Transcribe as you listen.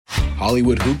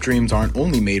Hollywood Hoop Dreams aren't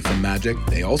only made from magic,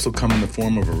 they also come in the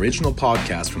form of original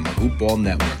podcasts from the Hoop Ball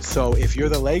Network. So if you're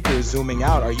the Lakers zooming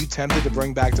out, are you tempted to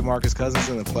bring back DeMarcus Cousins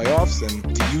in the playoffs?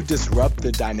 And do you disrupt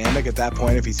the dynamic at that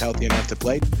point if he's healthy enough to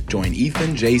play? Join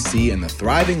Ethan, JC, and the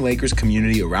thriving Lakers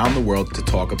community around the world to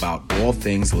talk about all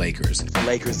things Lakers. The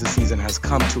Lakers this season has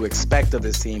come to expect of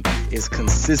this team is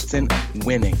consistent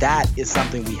winning. That is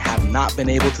something we have not been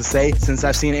able to say since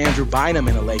I've seen Andrew Bynum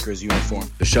in a Lakers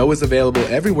uniform. The show is available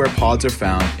everywhere pods are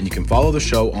found, and you can follow the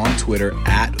show on Twitter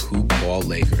at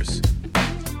HoopBallLakers.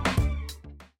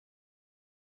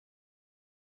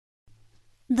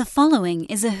 The following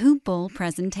is a Hoop Ball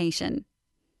presentation.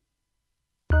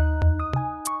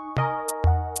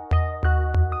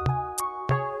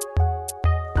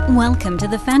 Welcome to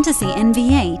the Fantasy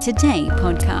NBA Today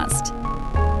podcast.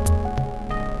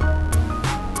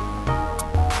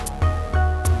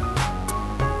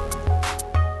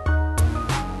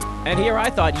 And here I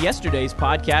thought yesterday's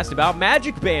podcast about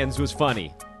magic bands was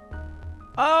funny.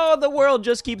 Oh, the world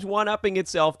just keeps one-upping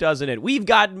itself, doesn't it? We've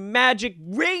got magic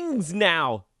rings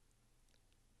now.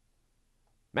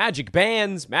 Magic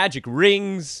bands, magic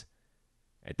rings.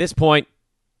 At this point,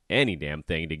 any damn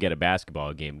thing to get a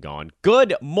basketball game going.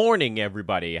 Good morning,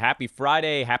 everybody. Happy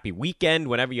Friday, happy weekend,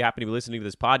 whenever you happen to be listening to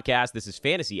this podcast. This is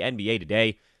Fantasy NBA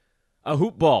Today, a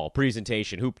Hoop Ball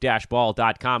presentation.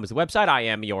 Hoop-ball.com is the website. I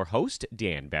am your host,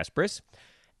 Dan Besbris.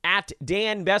 At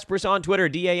Dan Besbris on Twitter,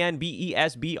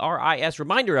 DanBesbris.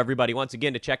 Reminder, everybody, once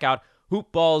again, to check out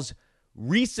Hoop Ball's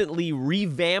recently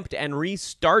revamped and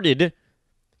restarted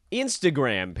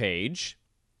Instagram page,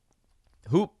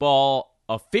 Hoop Ball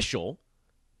Official.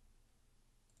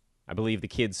 I believe the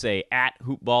kids say at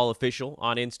Hoop Ball Official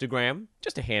on Instagram.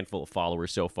 Just a handful of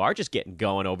followers so far, just getting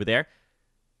going over there.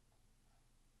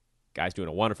 Guys doing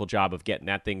a wonderful job of getting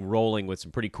that thing rolling with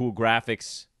some pretty cool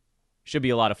graphics. Should be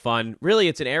a lot of fun. Really,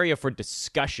 it's an area for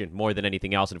discussion more than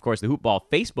anything else. And, of course, the Hoop Ball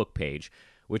Facebook page,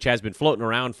 which has been floating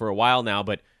around for a while now,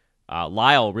 but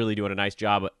Lyle really doing a nice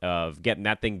job of getting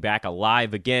that thing back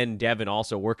alive again. Devin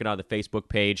also working on the Facebook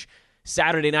page.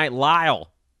 Saturday Night Lyle,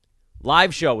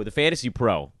 live show with the Fantasy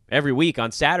Pro every week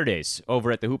on Saturdays over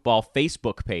at the Hoop Ball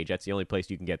Facebook page. That's the only place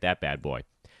you can get that bad boy.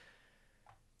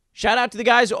 Shout out to the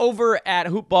guys over at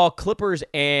Hoop Ball Clippers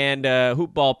and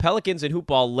Hoop Ball Pelicans and Hoop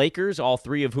Ball Lakers, all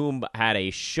three of whom had a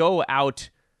show out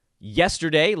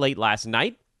yesterday, late last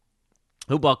night.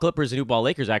 Hoop Ball Clippers and Hoop Ball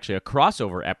Lakers, actually a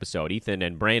crossover episode. Ethan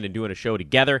and Brandon doing a show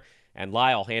together, and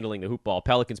Lyle handling the Hoop Ball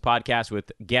Pelicans podcast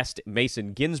with guest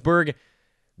Mason Ginsberg.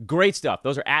 Great stuff.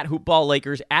 Those are at Hoop Ball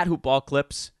Lakers, at Hoop Ball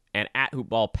Clips, and at Hoop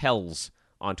Ball Pels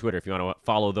on Twitter if you want to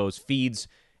follow those feeds.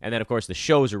 And then, of course, the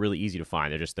shows are really easy to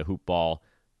find. They're just the Hoop Ball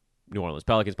New Orleans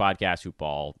Pelicans podcast, Hoop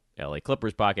Ball LA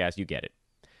Clippers podcast. You get it.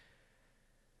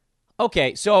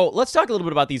 Okay, so let's talk a little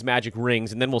bit about these magic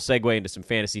rings, and then we'll segue into some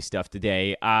fantasy stuff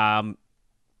today.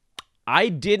 I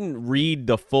didn't read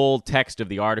the full text of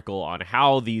the article on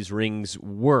how these rings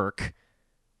work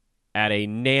at a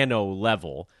nano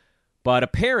level, but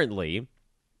apparently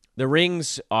the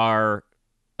rings are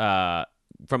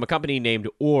from a company named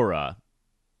Oura,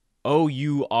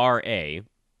 O-U-R-A,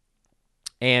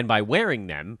 and by wearing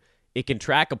them, it can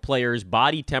track a player's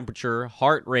body temperature,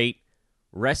 heart rate,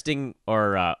 resting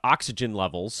or oxygen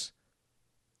levels.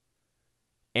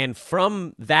 And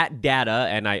from that data,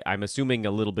 and I'm assuming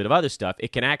a little bit of other stuff,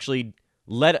 it can actually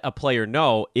let a player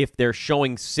know if they're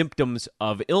showing symptoms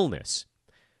of illness.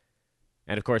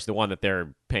 And, of course, the one that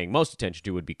they're paying most attention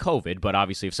to would be COVID. But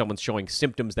obviously, if someone's showing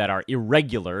symptoms that are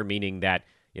irregular, meaning that,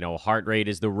 heart rate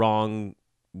is the wrong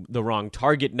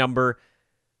target number,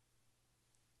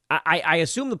 I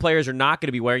assume the players are not going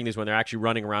to be wearing these when they're actually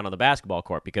running around on the basketball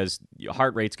court because your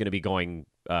heart rate's going to be going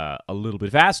a little bit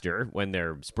faster when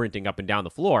they're sprinting up and down the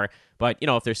floor. But,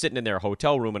 if they're sitting in their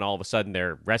hotel room and all of a sudden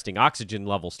their resting oxygen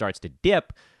level starts to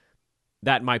dip,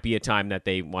 that might be a time that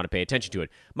they want to pay attention to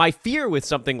it. My fear with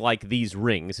something like these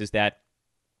rings is that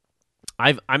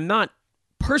I'm not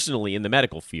personally in the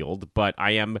medical field, but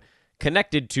I am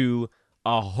connected to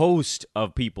a host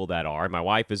of people that are. My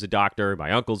wife is a doctor,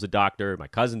 my uncle's a doctor, my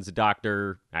cousin's a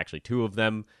doctor, actually two of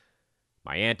them.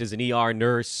 My aunt is an ER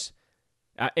nurse.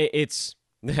 It's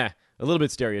a little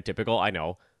bit stereotypical, I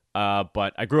know,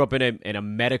 but I grew up in a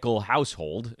medical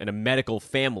household, in a medical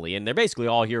family, and they're basically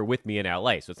all here with me in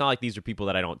LA. So it's not like these are people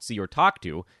that I don't see or talk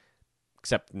to,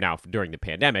 except now during the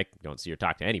pandemic, don't see or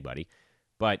talk to anybody.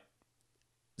 But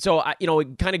so,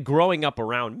 kind of growing up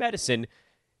around medicine,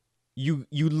 you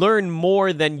learn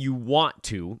more than you want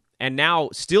to, and now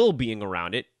still being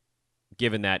around it,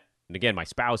 given that, and again, my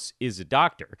spouse is a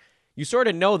doctor, you sort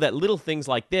of know that little things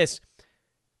like this,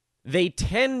 they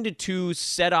tend to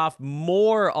set off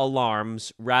more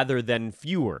alarms rather than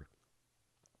fewer.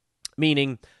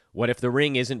 Meaning, what if the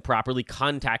ring isn't properly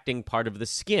contacting part of the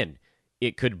skin?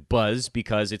 It could buzz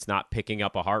because it's not picking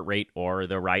up a heart rate or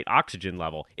the right oxygen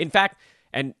level. In fact,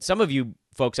 and some of you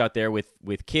folks out there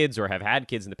with kids or have had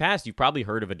kids in the past, you've probably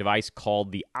heard of a device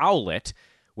called the Owlet,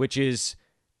 which is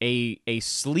a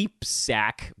sleep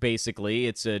sack, basically.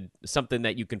 It's something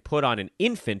that you can put on an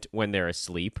infant when they're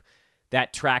asleep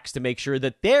that tracks to make sure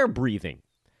that they're breathing.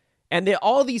 And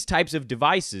all these types of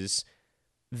devices,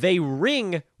 they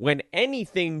ring when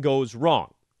anything goes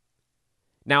wrong.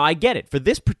 Now, I get it. For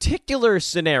this particular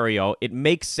scenario, it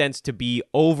makes sense to be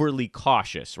overly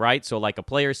cautious, right? So like a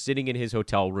player sitting in his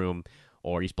hotel room,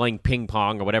 or he's playing ping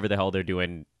pong or whatever the hell they're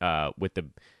doing with the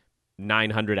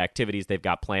 900 activities they've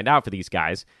got planned out for these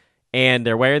guys, and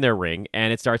they're wearing their ring,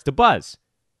 and it starts to buzz.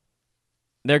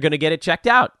 They're going to get it checked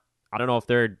out. I don't know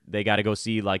if they got to go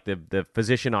see like the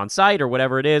physician on site or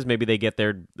whatever it is. Maybe they get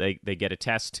they get a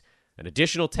test, an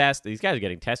additional test. These guys are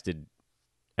getting tested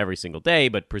every single day,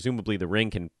 but presumably the ring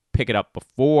can pick it up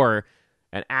before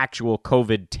an actual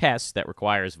COVID test that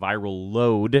requires viral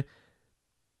load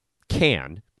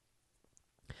can.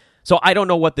 So I don't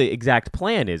know what the exact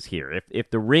plan is here. If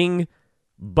the ring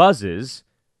buzzes,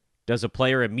 does a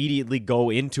player immediately go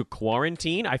into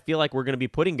quarantine? I feel like we're going to be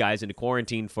putting guys into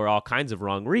quarantine for all kinds of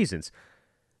wrong reasons.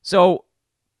 So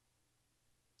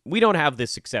we don't have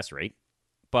this success rate,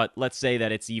 but let's say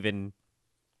that it's even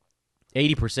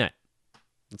 80%.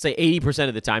 Let's say 80%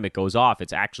 of the time it goes off,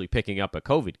 it's actually picking up a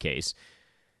COVID case,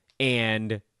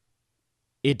 and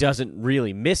it doesn't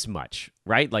really miss much,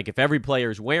 right? Like if every player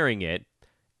is wearing it,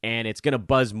 and it's going to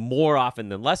buzz more often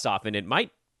than less often, it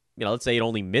might, let's say it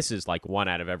only misses like 1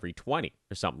 out of every 20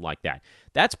 or something like that.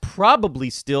 That's probably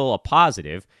still a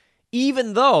positive,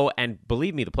 even though, and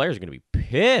believe me, the players are going to be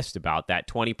pissed about that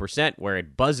 20% where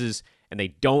it buzzes and they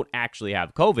don't actually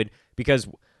have COVID, because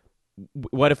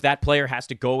what if that player has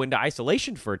to go into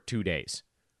isolation for 2 days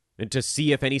and to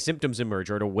see if any symptoms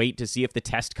emerge or to wait to see if the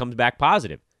test comes back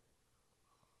positive?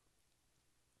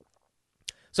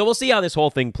 So we'll see how this whole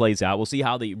thing plays out. We'll see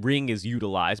how the ring is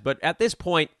utilized. But at this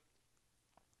point,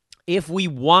 if we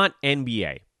want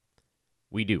NBA,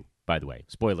 we do, by the way.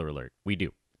 Spoiler alert, we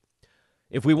do.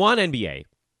 If we want NBA,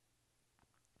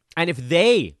 and if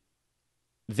they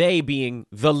being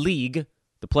the league,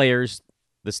 the players,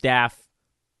 the staff,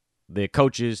 the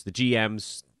coaches, the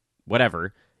GMs,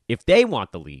 whatever, if they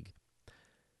want the league,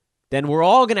 then we're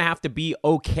all going to have to be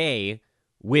okay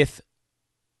with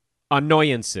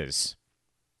annoyances.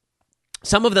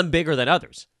 Some of them bigger than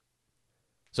others.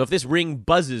 So if this ring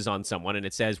buzzes on someone and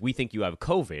it says, we think you have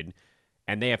COVID,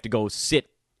 and they have to go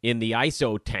sit in the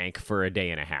ISO tank for a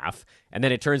day and a half, and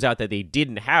then it turns out that they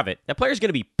didn't have it, that player's going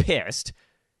to be pissed,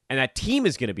 and that team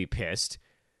is going to be pissed.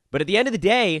 But at the end of the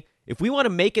day, if we want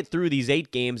to make it through these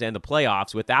 8 games and the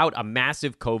playoffs without a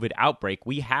massive COVID outbreak,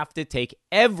 we have to take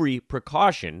every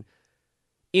precaution,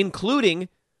 including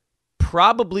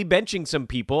probably benching some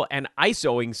people and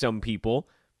ISOing some people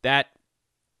that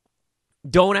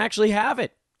don't actually have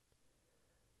it.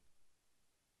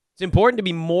 It's important to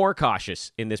be more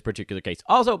cautious in this particular case.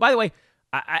 Also, by the way,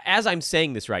 as I'm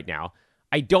saying this right now,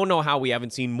 I don't know how we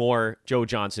haven't seen more Joe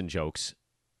Johnson jokes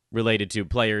related to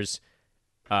players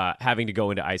having to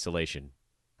go into isolation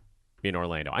in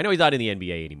Orlando. I know he's not in the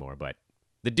NBA anymore, but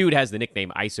the dude has the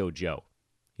nickname ISO Joe.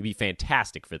 He'd be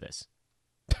fantastic for this.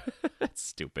 That's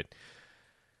stupid.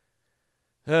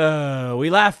 We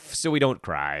laugh so we don't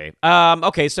cry.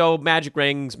 Okay, so magic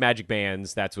rings, magic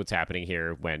bands, that's what's happening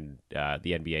here when the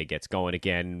NBA gets going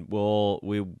again.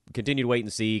 We continue to wait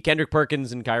and see. Kendrick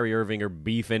Perkins and Kyrie Irving are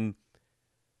beefing.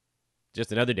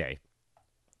 Just another day.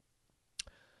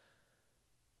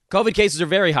 COVID cases are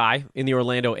very high in the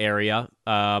Orlando area.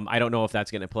 I don't know if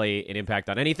that's going to play an impact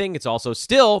on anything. It's also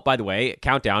still, by the way,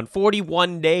 countdown,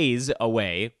 41 days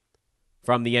away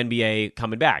from the NBA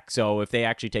coming back. So if they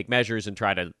actually take measures and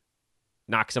try to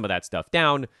knock some of that stuff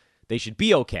down, they should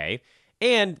be okay.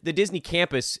 And the Disney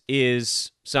campus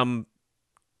is some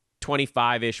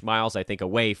 25-ish miles, I think,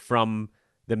 away from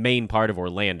the main part of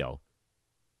Orlando.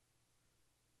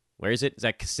 Where is it? Is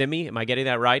that Kissimmee? Am I getting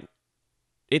that right?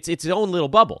 It's its own little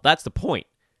bubble. That's the point.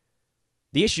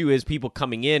 The issue is people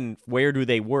coming in, where do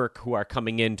they work, who are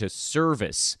coming in to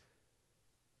service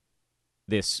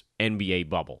this NBA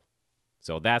bubble?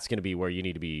 So that's going to be where you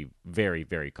need to be very,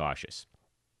 very cautious.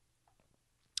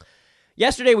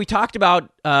 Yesterday, we talked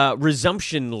about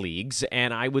resumption leagues,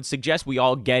 and I would suggest we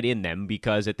all get in them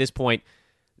because at this point,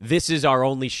 this is our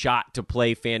only shot to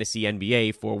play fantasy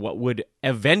NBA for what would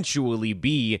eventually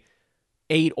be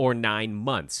 8 or 9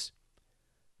 months.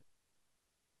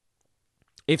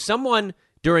 If someone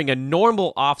during a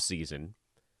normal offseason,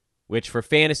 which for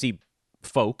fantasy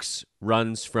folks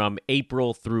runs from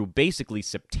April through basically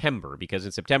September, because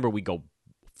in September we go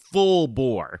full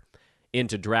bore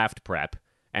into draft prep,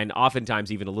 and oftentimes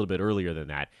even a little bit earlier than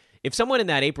that. If someone in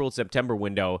that April-September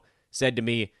window said to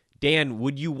me, Dan,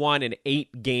 would you want an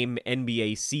 8-game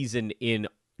NBA season in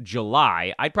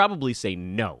July? I'd probably say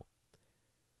no.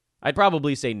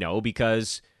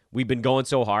 Because we've been going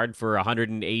so hard for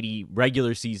 180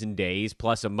 regular season days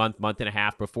plus a month and a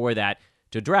half before that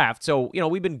to draft. So,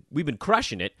 we've been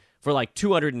crushing it for like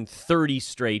 230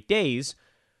 straight days.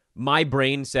 My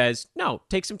brain says, no,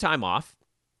 take some time off.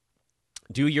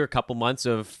 Do your couple months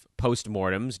of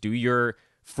postmortems, do your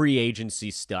free agency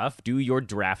stuff, do your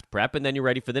draft prep, and then you're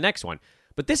ready for the next one.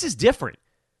 But this is different.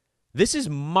 This is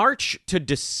March to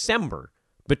December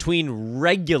between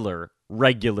regular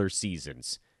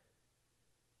seasons.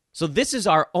 So this is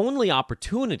our only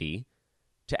opportunity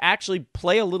to actually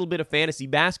play a little bit of fantasy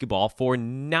basketball for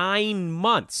 9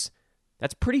 months.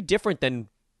 That's pretty different than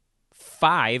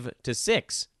 5 to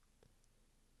 6.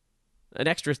 An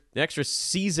extra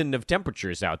season of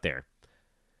temperatures out there.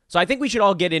 So I think we should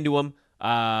all get into them.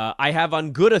 I have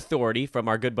on good authority from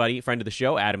our good buddy, friend of the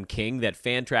show, Adam King, that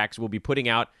Fantrax will be putting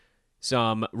out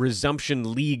some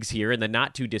resumption leagues here in the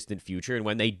not-too-distant future. And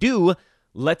when they do,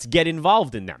 let's get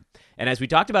involved in them. And as we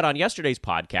talked about on yesterday's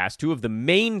podcast, two of the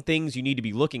main things you need to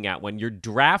be looking at when you're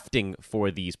drafting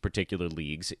for these particular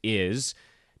leagues is,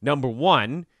 number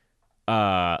one,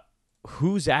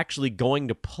 who's actually going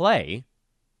to play,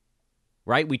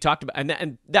 right? We talked about,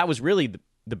 and that was really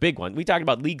the big one. We talked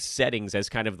about league settings as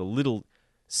kind of the little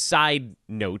side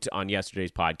note on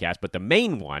yesterday's podcast, but the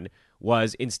main one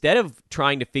was, instead of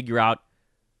trying to figure out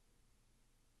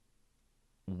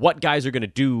what guys are going to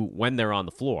do when they're on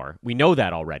the floor, we know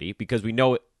that already because we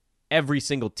know every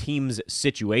single team's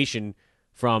situation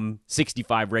from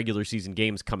 65 regular season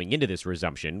games coming into this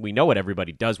resumption. We know what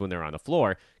everybody does when they're on the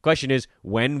floor. Question is,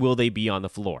 when will they be on the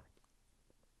floor?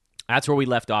 That's where we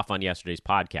left off on yesterday's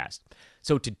podcast.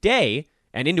 So today,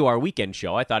 and into our weekend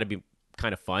show, I thought it'd be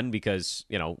kind of fun because,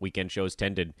 weekend shows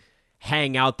tend to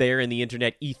hang out there in the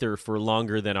internet ether for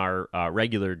longer than our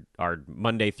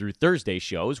Monday through Thursday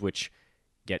shows, which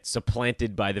get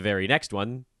supplanted by the very next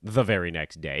one, the very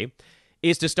next day,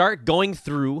 is to start going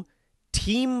through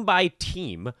team by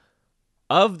team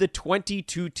of the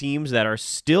 22 teams that are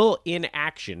still in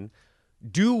action.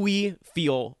 Do we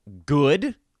feel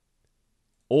good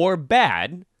or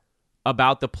bad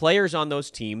about the players on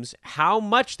those teams, how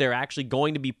much they're actually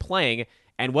going to be playing,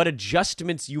 and what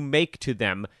adjustments you make to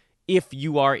them if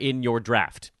you are in your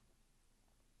draft?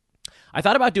 I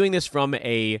thought about doing this from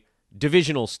a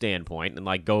divisional standpoint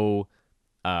and go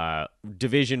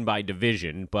division by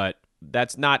division, but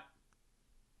that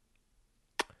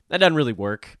doesn't really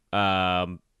work.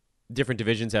 Different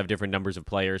divisions have different numbers of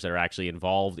players that are actually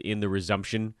involved in the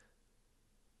resumption.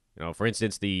 For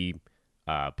instance, the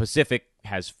Pacific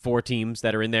has 4 teams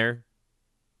that are in there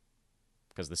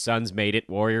because the Suns made it.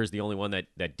 Warriors, the only one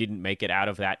that didn't make it out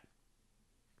of that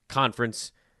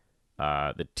conference.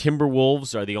 The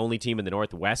Timberwolves are the only team in the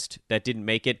Northwest that didn't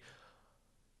make it.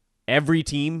 Every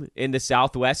team in the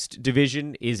Southwest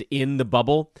division is in the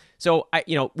bubble. So,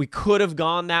 we could have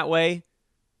gone that way,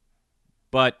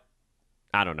 but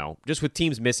I don't know. Just with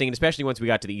teams missing, and especially once we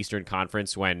got to the Eastern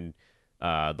Conference when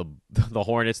the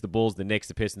Hornets, the Bulls, the Knicks,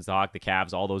 the Pistons, the Hawks, the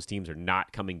Cavs, all those teams are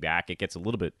not coming back, it gets a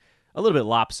little bit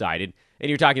lopsided. And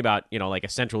you're talking about, a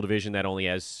Central Division that only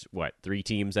has, 3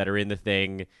 teams that are in the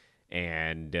thing,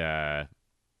 and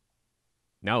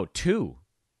no, 2.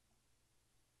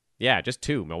 Yeah, just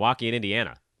 2, Milwaukee and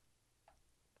Indiana.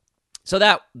 So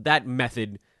that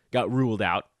method got ruled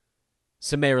out,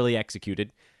 summarily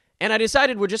executed, and I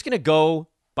decided we're just going to go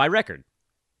by record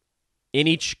in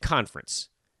each conference.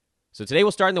 So today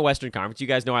we'll start in the Western Conference. You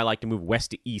guys know I like to move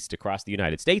west to east across the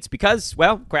United States because,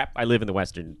 I live in the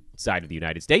western side of the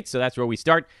United States, so that's where we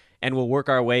start, and we'll work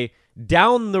our way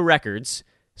down the records,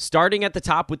 starting at the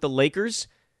top with the Lakers,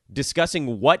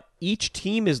 discussing what each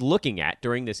team is looking at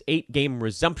during this 8-game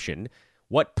resumption,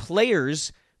 what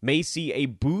players may see a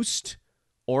boost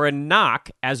or a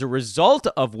knock as a result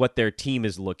of what their team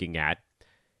is looking at,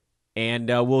 and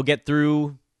we'll get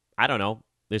through,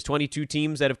 there's 22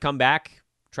 teams that have come back.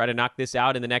 Try to knock this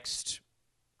out in the next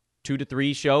 2 to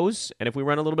 3 shows, and if we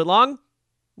run a little bit long,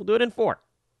 we'll do it in 4.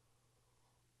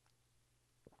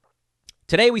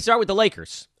 Today we start with the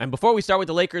Lakers, and before we start with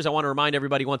the Lakers, I want to remind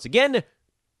everybody once again,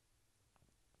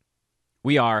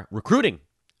 we are recruiting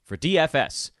for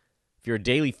DFS. If you're a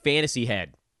daily fantasy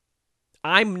head,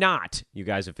 I'm not. You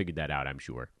guys have figured that out, I'm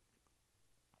sure.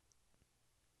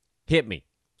 Hit me.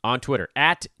 on Twitter,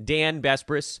 at Dan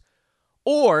Bespris,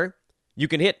 or you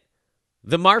can hit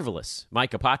the marvelous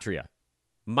Mike Apotria.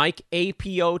 Mike,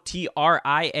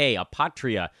 A-P-O-T-R-I-A,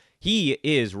 Apotria. He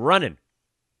is running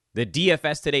the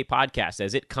DFS Today podcast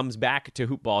as it comes back to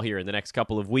Hoopball here in the next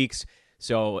couple of weeks.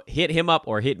 So hit him up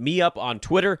or hit me up on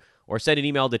Twitter or send an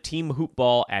email to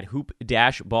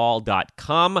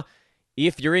teamhoopball@hoop-ball.com.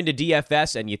 If you're into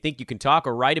DFS and you think you can talk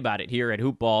or write about it here at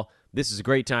Hoopball, this is a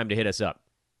great time to hit us up.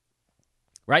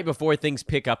 Right before things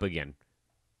pick up again.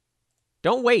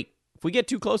 Don't wait. If we get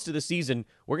too close to the season,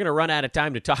 we're going to run out of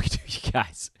time to talk to you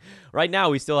guys. Right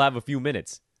now, we still have a few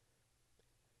minutes.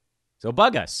 So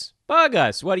bug us. Bug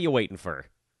us. What are you waiting for?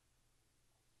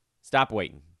 Stop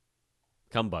waiting.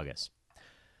 Come bug us.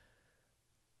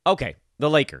 Okay, the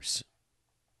Lakers.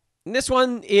 And this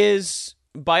one is,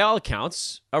 by all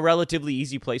accounts, a relatively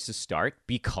easy place to start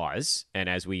because, and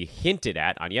as we hinted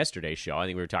at on yesterday's show, I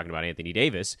think we were talking about Anthony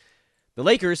Davis, the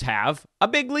Lakers have a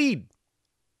big lead.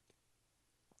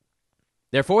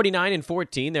 They're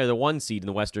 49-14. They're the 1 seed in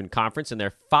the Western Conference, and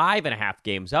they're 5.5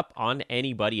 games up on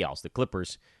anybody else. The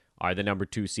Clippers are the number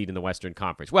 2 seed in the Western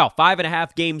Conference. Well,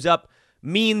 5.5 games up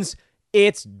means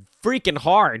it's freaking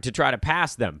hard to try to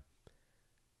pass them.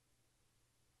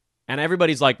 And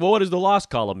everybody's like, well, what does the loss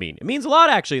column mean? It means a lot,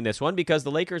 actually, in this one, because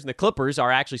the Lakers and the Clippers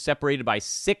are actually separated by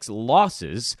 6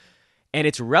 losses, and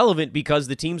it's relevant because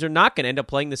the teams are not going to end up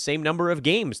playing the same number of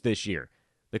games this year.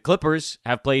 The Clippers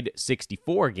have played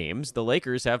 64 games. The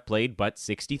Lakers have played but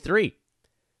 63.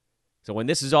 So when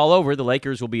this is all over, the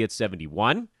Lakers will be at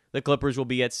 71. The Clippers will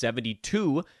be at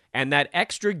 72. And that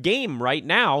extra game right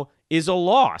now is a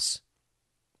loss.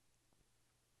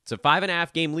 It's a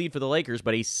 5.5 game lead for the Lakers,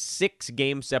 but a 6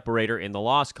 game separator in the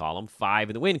loss column,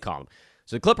 5 in the win column.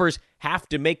 So the Clippers have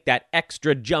to make that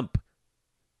extra jump.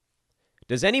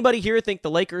 Does anybody here think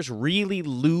the Lakers really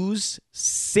lose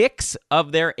 6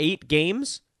 of their 8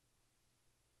 games?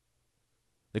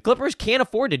 The Clippers can't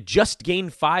afford to just gain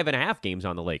 5.5 games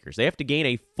on the Lakers. They have to gain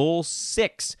a full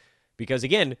 6 because,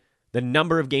 again, the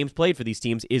number of games played for these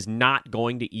teams is not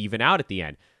going to even out at the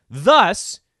end.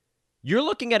 Thus, you're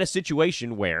looking at a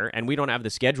situation where, and we don't have the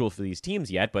schedule for these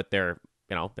teams yet, but they're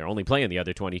only playing the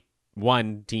other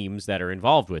 21 teams that are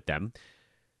involved with them.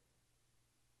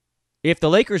 If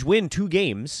the Lakers win 2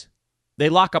 games, they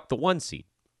lock up the 1 seed.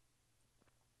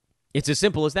 It's as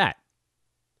simple as that.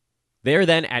 They're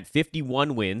then at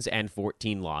 51 wins and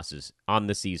 14 losses on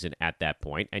the season at that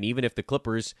point. And even if the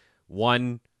Clippers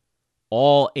won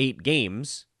all 8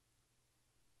 games,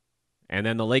 and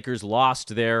then the Lakers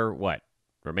lost their,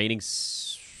 remaining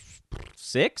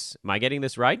 6? Am I getting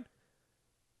this right?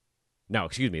 No,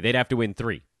 excuse me. They'd have to win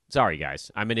 3. Sorry,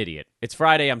 guys. I'm an idiot. It's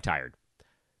Friday. I'm tired.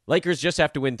 Lakers just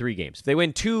have to win 3 games. If they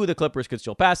win 2, the Clippers could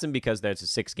still pass them because that's a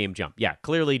 6-game jump. Yeah,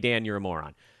 clearly, Dan, you're a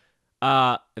moron.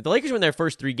 If the Lakers win their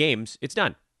first 3 games, it's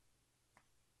done.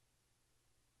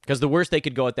 Because the worst they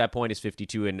could go at that point is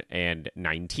 52 and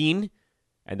 19,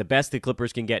 and the best the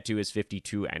Clippers can get to is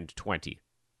 52 and 20.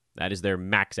 That is their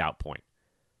max out point.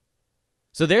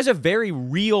 So there's a very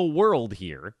real world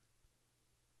here.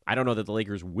 I don't know that the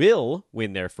Lakers will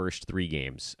win their first 3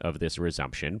 games of this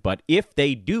resumption, but if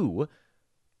they do,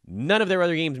 none of their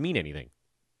other games mean anything.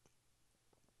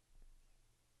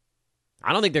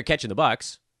 I don't think they're catching the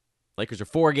Bucks. Lakers are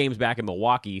 4 games back in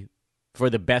Milwaukee for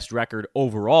the best record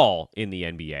overall in the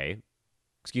NBA.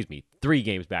 3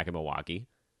 games back in Milwaukee.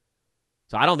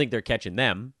 So I don't think they're catching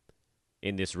them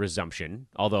in this resumption,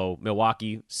 although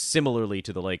Milwaukee, similarly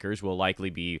to the Lakers, will likely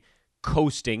be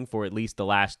coasting for at least the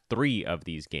last 3 of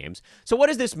these games. So what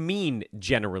does this mean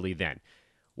generally then?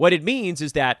 What it means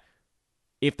is that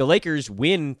if the Lakers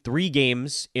win 3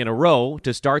 games in a row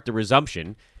to start the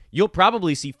resumption, you'll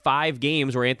probably see 5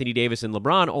 games where Anthony Davis and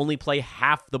LeBron only play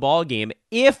half the ball game,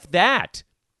 if that.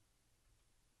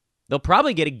 They'll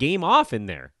probably get a game off in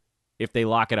there if they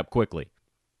lock it up quickly.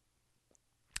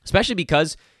 Especially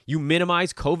because you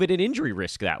minimize COVID and injury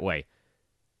risk that way.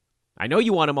 I know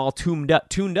you want them all tuned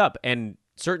up, and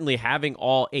certainly having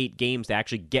all 8 games to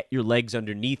actually get your legs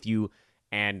underneath you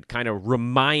and kind of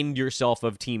remind yourself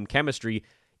of team chemistry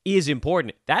is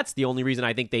important. That's the only reason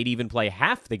I think they'd even play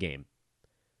half the game.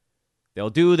 They'll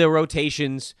do their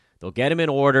rotations, they'll get them in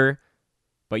order,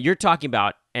 but you're talking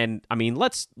about, and I mean,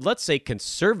 let's say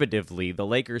conservatively, the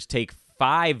Lakers take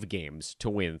 5 games to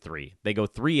win 3. They go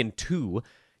 3-2.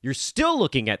 You're still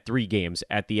looking at 3 games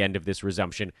at the end of this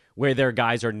resumption where their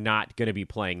guys are not going to be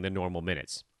playing the normal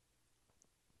minutes.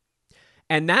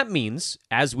 And that means,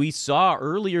 as we saw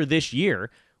earlier this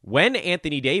year, when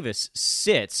Anthony Davis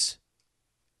sits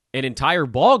an entire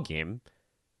ball game,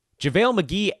 JaVale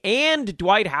McGee and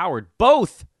Dwight Howard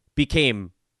both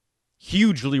became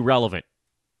hugely relevant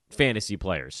fantasy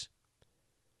players.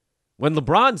 When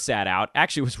LeBron sat out,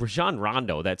 actually it was Rajon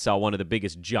Rondo that saw one of the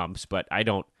biggest jumps, but I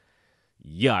don't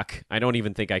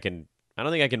even think I can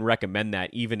recommend that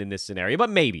even in this scenario, but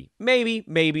maybe.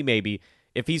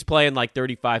 If he's playing like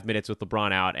 35 minutes with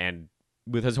LeBron out and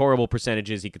with his horrible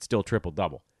percentages, he could still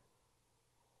triple-double.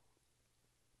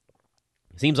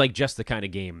 Seems like just the kind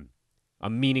of game, a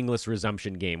meaningless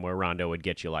resumption game where Rondo would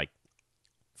get you like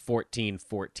 14,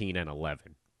 14, and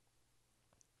 11.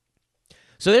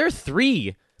 So there are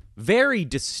three very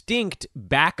distinct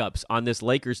backups on this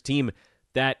Lakers team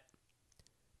that,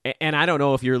 and I don't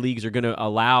know if your leagues are going to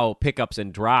allow pickups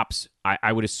and drops.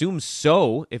 I would assume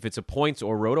so if it's a points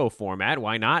or roto format.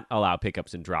 Why not allow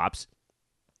pickups and drops?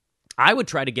 I would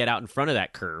try to get out in front of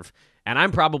that curve, and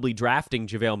I'm probably drafting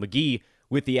JaVale McGee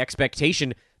with the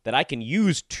expectation that I can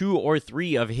use 2 or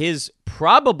 3 of his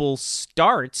probable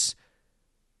starts.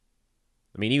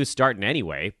 I mean, he was starting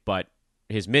anyway, but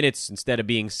his minutes, instead of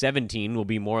being 17, will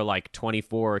be more like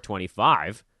 24 or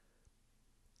 25.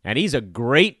 And he's a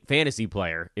great fantasy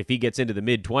player if he gets into the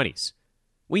mid-20s.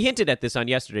 We hinted at this on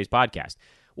yesterday's podcast.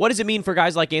 What does it mean for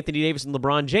guys like Anthony Davis and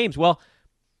LeBron James? Well,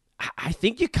 I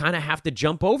think you kind of have to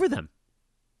jump over them.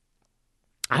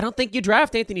 I don't think you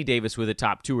draft Anthony Davis with a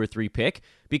top 2 or 3 pick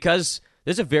because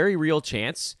there's a very real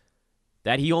chance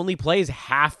that he only plays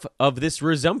half of this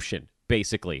resumption,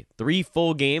 basically. 3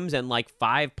 full games and like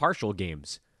 5 partial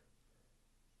games.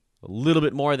 A little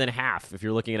bit more than half if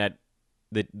you're looking at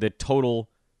the total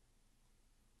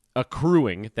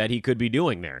accruing that he could be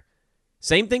doing there.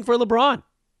 Same thing for LeBron.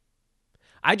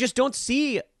 I just don't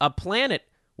see a planet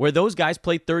where those guys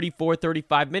play 34,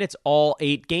 35 minutes all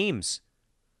 8 games.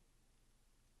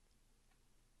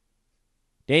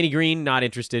 Danny Green, not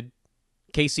interested.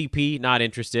 KCP, not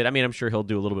interested. I mean, I'm sure he'll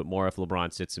do a little bit more if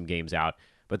LeBron sits some games out.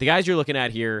 But the guys you're looking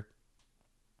at here,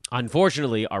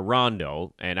 unfortunately, are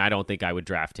Rondo, and I don't think I would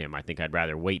draft him. I think I'd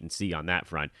rather wait and see on that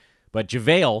front. But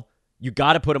JaVale, you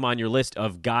got to put him on your list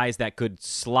of guys that could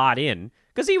slot in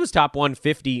because he was top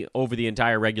 150 over the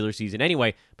entire regular season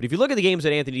anyway. But if you look at the games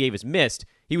that Anthony Davis missed,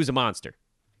 he was a monster.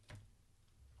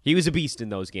 He was a beast in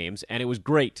those games, and it was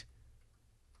great.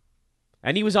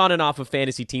 And he was on and off of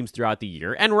fantasy teams throughout the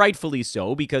year, and rightfully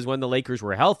so, because when the Lakers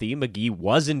were healthy, McGee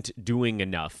wasn't doing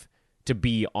enough to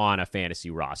be on a fantasy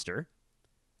roster.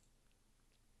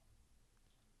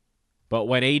 But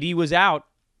when AD was out,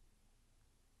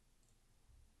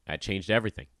 that changed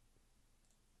everything.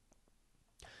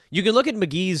 You can look at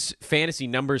McGee's fantasy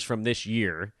numbers from this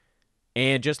year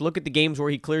and just look at the games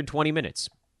where he cleared 20 minutes.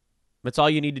 That's all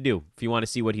you need to do if you want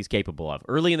to see what he's capable of.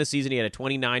 Early in the season, he had a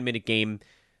 29-minute game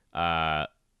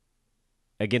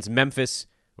against Memphis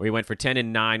where he went for 10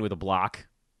 and 9 with a block.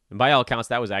 And by all accounts,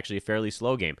 that was actually a fairly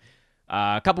slow game.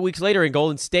 A couple weeks later in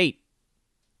Golden State,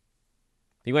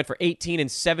 he went for 18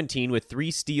 and 17 with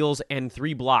 3 steals and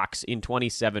 3 blocks in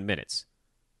 27 minutes.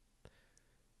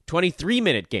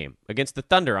 23-minute game against the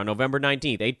Thunder on November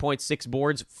 19th. 8.6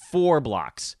 boards, 4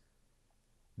 blocks.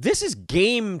 This is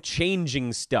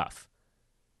game-changing stuff.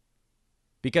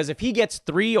 Because if he gets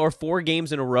 3 or 4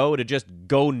 games in a row to just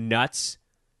go nuts,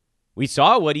 we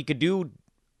saw what he could do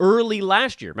early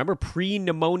last year. Remember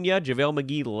pre-pneumonia JaVale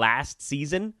McGee last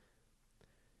season?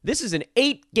 This is an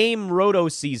 8-game roto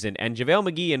season, and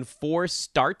JaVale McGee in 4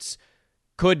 starts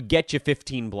could get you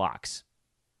 15 blocks.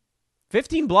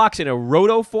 15 blocks in a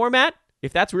roto format,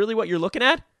 if that's really what you're looking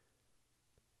at,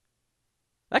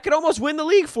 that could almost win the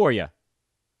league for you.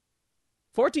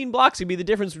 14 blocks would be the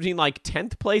difference between like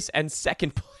 10th place and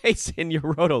 2nd place in your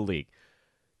roto league.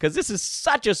 Because this is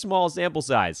such a small sample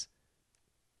size.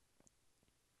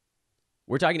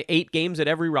 We're talking 8 games at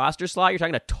every roster slot. You're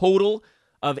talking a total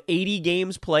of 80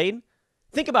 games played.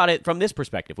 Think about it from this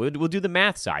perspective. We'll do the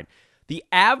math side. The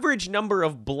average number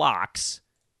of blocks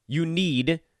you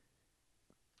need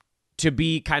to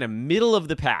be kind of middle of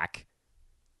the pack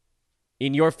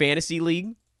in your fantasy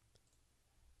league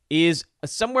is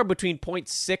somewhere between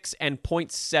 0.6 and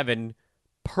 0.7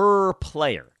 per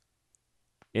player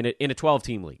in a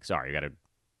 12-team league. Sorry, you got to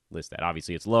list that.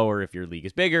 Obviously, it's lower if your league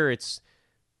is bigger. It's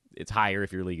higher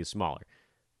if your league is smaller.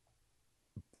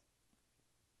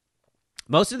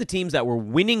 Most of the teams that were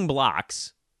winning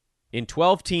blocks in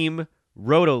 12-team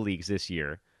roto leagues this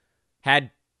year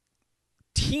had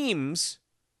teams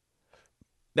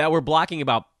that were blocking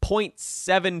about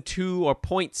 0.72 or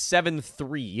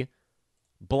 0.73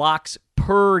 blocks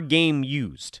per game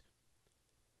used.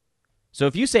 So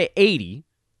if you say 80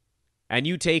 and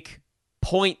you take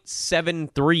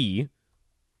 0.73,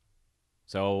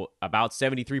 so about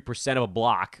 73% of a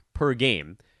block per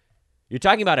game, you're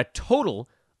talking about a total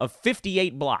of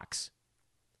 58 blocks.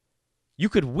 You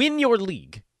could win your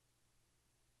league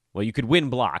Well, you could win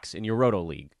blocks in your Roto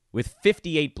League with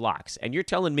 58 blocks, and you're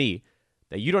telling me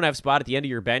that you don't have a spot at the end of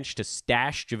your bench to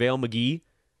stash JaVale McGee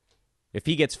if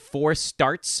he gets 4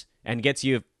 starts and gets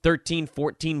you 13,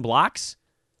 14 blocks?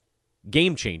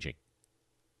 Game-changing.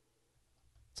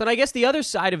 So I guess the other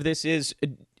side of this is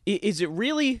it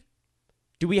really,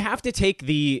 do we have to take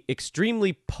the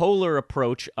extremely polar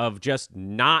approach of just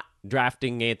not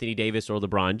drafting Anthony Davis or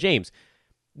LeBron James?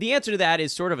 The answer to that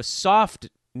is sort of a soft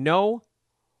no.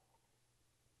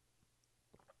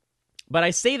 But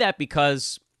I say that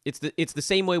because it's the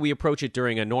same way we approach it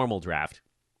during a normal draft.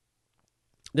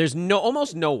 There's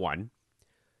almost no one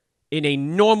in a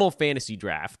normal fantasy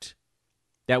draft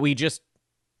that we just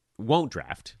won't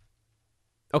draft.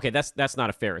 Okay, that's not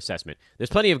a fair assessment. There's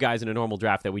plenty of guys in a normal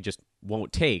draft that we just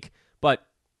won't take. But,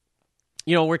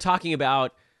 we're talking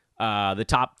about the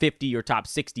top 50 or top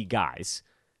 60 guys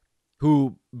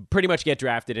who pretty much get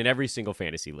drafted in every single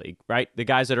fantasy league, right? The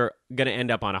guys that are going to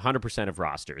end up on 100% of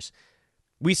rosters.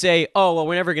 We say, oh, well,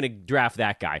 we're never going to draft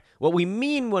that guy. What we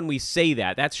mean when we say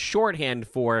that, that's shorthand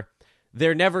for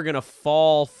they're never going to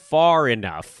fall far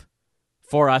enough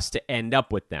for us to end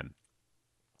up with them.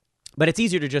 But it's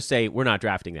easier to just say we're not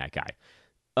drafting that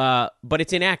guy. But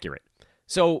it's inaccurate.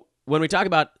 So when we talk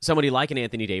about somebody like an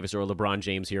Anthony Davis or a LeBron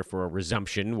James here for a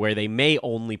resumption where they may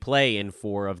only play in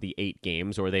 4 of the 8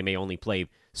 games, or they may only play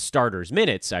starters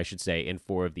minutes, I should say, in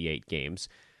 4 of the 8 games,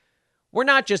 we're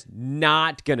not just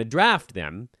not going to draft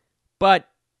them, but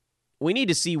we need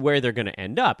to see where they're going to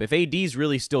end up. If AD's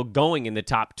really still going in the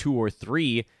top 2 or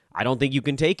 3, I don't think you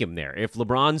can take him there. If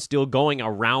LeBron's still going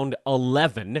around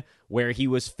 11, where he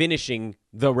was finishing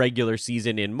the regular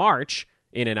season in March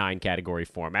in a 9-category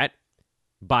format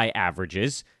by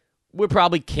averages, we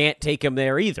probably can't take him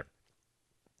there either.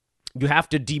 You have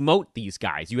to demote these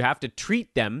guys. You have to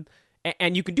treat them,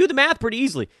 and you can do the math pretty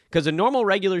easily, because a normal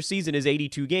regular season is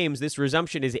 82 games. This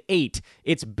resumption is 8.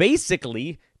 It's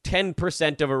basically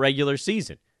 10% of a regular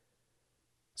season.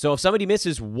 So if somebody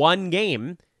misses 1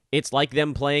 game, it's like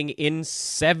them playing in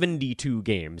 72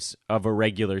 games of a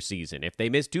regular season. If they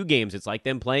miss 2 games, it's like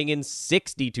them playing in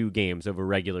 62 games of a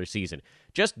regular season.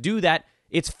 Just do that.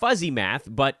 It's fuzzy math,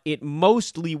 but it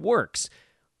mostly works.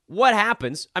 What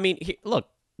happens? I mean, look,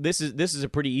 this is a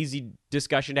pretty easy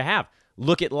discussion to have.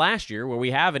 Look at last year, where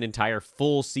we have an entire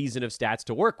full season of stats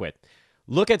to work with.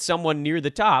 Look at someone near the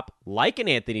top, like an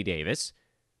Anthony Davis,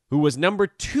 who was number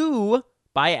 2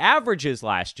 by averages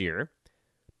last year,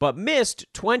 but missed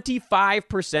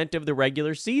 25% of the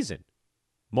regular season.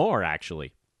 More,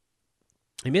 actually.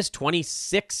 He missed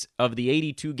 26 of the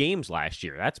 82 games last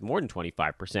year. That's more than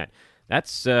 25%.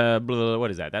 That's,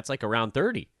 what is that? That's like around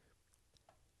 30.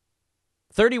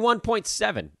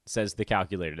 31.7, says the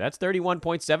calculator. That's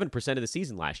 31.7% of the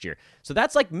season last year. So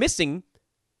that's like missing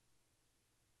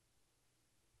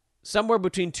somewhere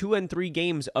between 2 and 3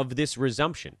 games of this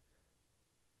resumption.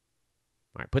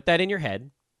 All right, put that in your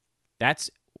head. That's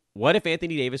what if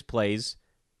Anthony Davis plays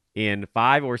in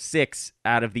 5 or 6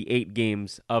 out of the 8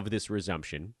 games of this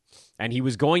resumption, and he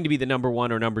was going to be the number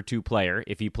 1 or number 2 player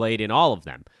if he played in all of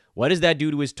them. What does that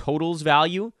do to his totals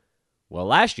value? Well,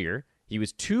 last year, he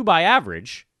was 2 by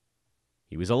average.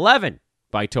 He was 11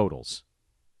 by totals.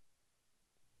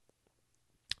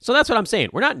 So that's what I'm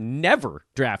saying. We're not never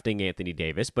drafting Anthony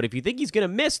Davis, but if you think he's going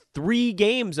to miss 3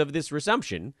 games of this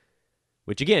resumption,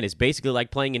 which again is basically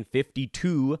like playing in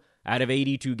 52 out of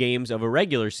 82 games of a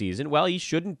regular season, well, he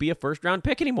shouldn't be a first-round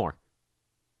pick anymore.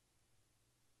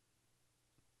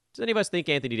 Does any of us think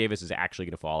Anthony Davis is actually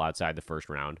going to fall outside the first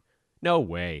round? No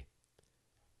way.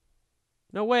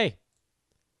 No way.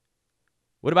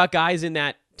 What about guys in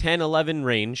that 10-11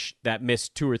 range that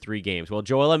missed 2 or 3 games? Well,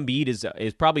 Joel Embiid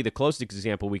is probably the closest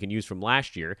example we can use from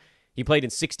last year. He played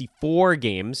in 64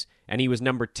 games, and he was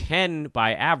number 10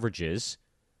 by averages,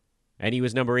 and he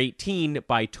was number 18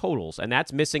 by totals, and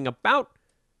that's missing about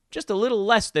just a little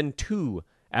less than 2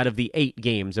 out of the 8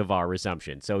 games of our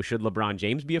resumption. So should LeBron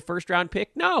James be a first-round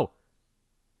pick? No.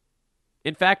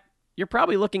 In fact, you're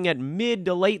probably looking at mid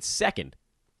to late second.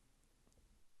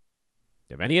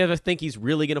 Do any of us think he's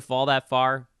really going to fall that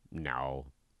far? No.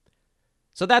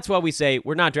 So that's why we say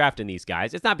we're not drafting these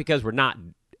guys. It's not because we're not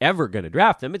ever going to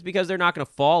draft them. It's because they're not going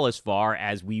to fall as far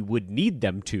as we would need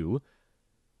them to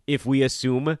if we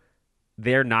assume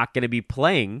they're not going to be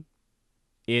playing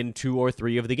in 2 or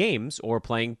 3 of the games or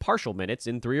playing partial minutes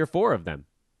in 3 or 4 of them.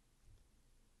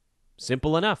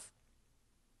 Simple enough.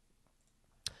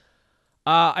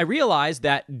 I realized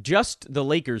that just the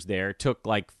Lakers there took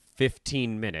like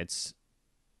 15 minutes,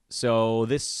 so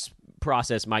this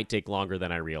process might take longer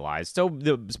than I realized. So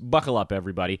buckle up,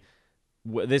 everybody.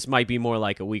 this might be more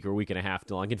like a week or week and a half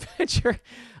long adventure.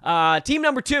 Team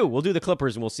number 2, we'll do the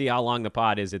Clippers, and we'll see how long the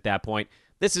pod is at that point.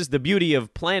 This is the beauty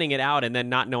of planning it out and then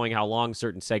not knowing how long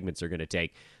certain segments are going to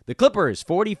take. The Clippers,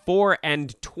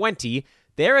 44-20.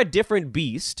 They're a different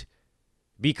beast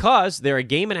because they're a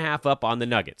game and a half up on the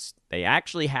Nuggets. They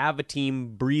actually have a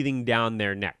team breathing down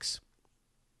their necks.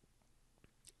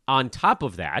 On top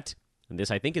of that, and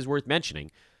this I think is worth mentioning,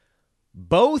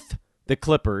 both the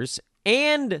Clippers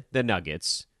and the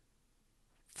Nuggets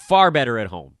far better at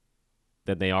home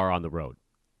than they are on the road.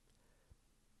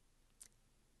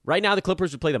 Right now, the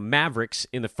Clippers would play the Mavericks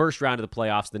in the first round of the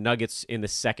playoffs, the Nuggets in the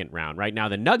second round. Right now,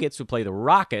 the Nuggets would play the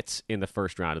Rockets in the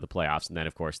first round of the playoffs, and then,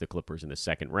 of course, the Clippers in the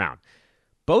second round.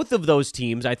 Both of those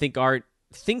teams, I think, are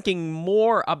thinking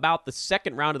more about the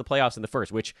second round of the playoffs than the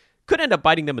first, which could end up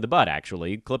biting them in the butt,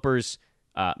 actually. Clippers,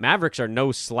 Mavericks are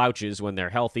no slouches when they're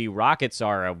healthy. Rockets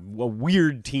are a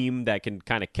weird team that can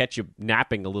kind of catch you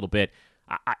napping a little bit.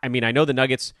 I mean, I know the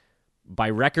Nuggets,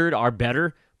 by record, are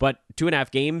better, but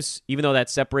 2.5 games, even though that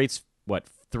separates,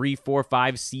 3, 4,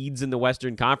 5 seeds in the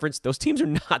Western Conference, those teams are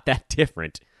not that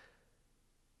different.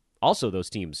 Also, those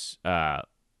teams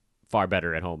far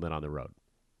better at home than on the road.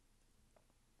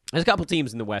 There's a couple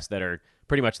teams in the West that are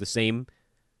pretty much the same.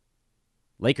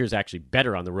 Lakers actually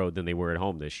better on the road than they were at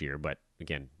home this year, but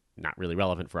again, not really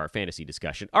relevant for our fantasy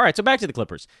discussion. All right, so back to the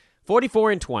Clippers.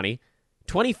 44-20.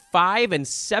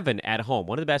 25-7 at home,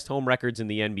 one of the best home records in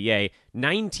the NBA.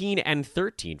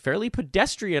 19-13, fairly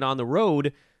pedestrian on the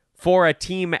road for a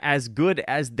team as good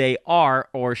as they are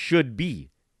or should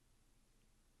be.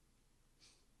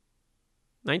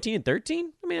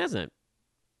 19-13? I mean, that's not.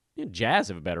 Jazz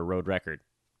have a better road record.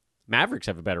 Mavericks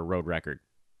have a better road record.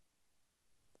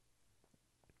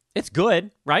 It's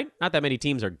good, right? Not that many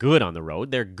teams are good on the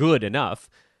road. They're good enough.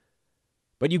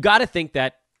 But you got to think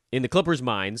that in the Clippers'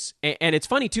 minds, and it's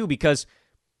funny too because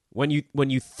when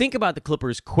you think about the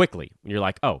Clippers quickly, you're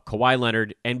like, oh, Kawhi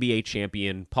Leonard, NBA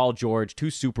champion, Paul George, 2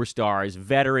 superstars,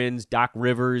 veterans, Doc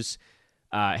Rivers,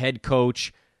 head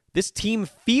coach. This team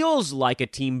feels like a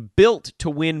team built to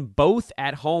win both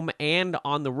at home and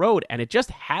on the road, and it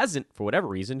just hasn't, for whatever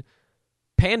reason,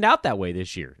 panned out that way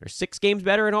this year. They're 6 games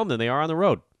better at home than they are on the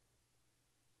road.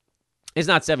 It's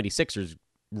not 76ers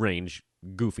range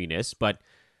goofiness, but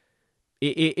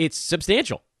it's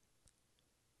substantial.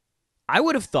 I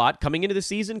would have thought coming into the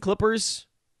season, Clippers,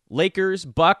 Lakers,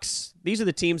 Bucks, these are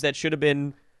the teams that should have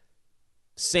been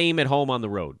same at home on the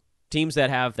road. Teams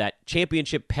that have that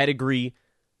championship pedigree,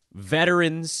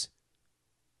 veterans,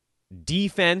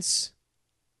 defense,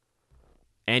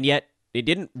 and yet it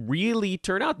didn't really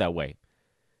turn out that way.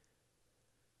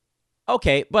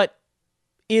 Okay, but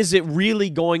is it really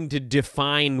going to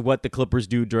define what the Clippers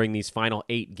do during these final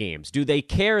 8 games? Do they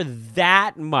care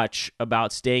that much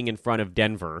about staying in front of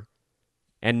Denver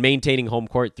and maintaining home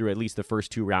court through at least the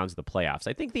first 2 rounds of the playoffs?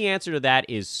 I think the answer to that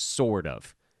is sort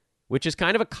of, which is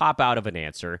kind of a cop-out of an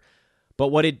answer. But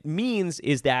what it means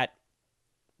is that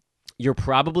you're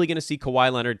probably going to see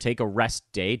Kawhi Leonard take a rest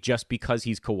day just because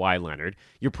he's Kawhi Leonard.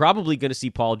 You're probably going to see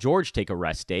Paul George take a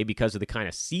rest day because of the kind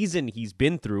of season he's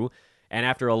been through. And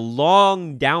after a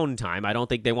long downtime, I don't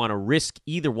think they want to risk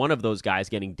either one of those guys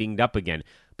getting dinged up again.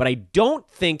 But I don't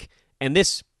think, and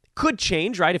this could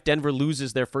change, right? If Denver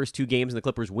loses their first 2 games and the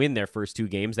Clippers win their first 2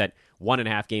 games, that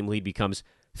 1.5 game lead becomes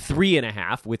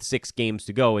 3.5 with 6 games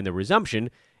to go in the resumption,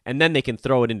 and then they can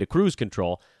throw it into cruise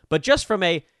control. But just from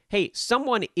a, hey,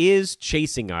 someone is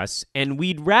chasing us, and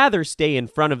we'd rather stay in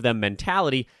front of them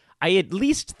mentality, I at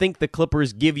least think the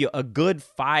Clippers give you a good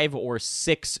 5 or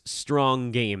 6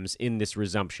 strong games in this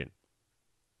resumption.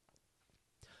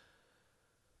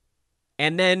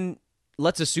 And then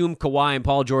let's assume Kawhi and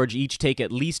Paul George each take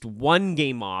at least 1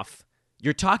 game off.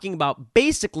 You're talking about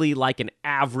basically like an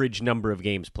average number of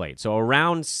games played. So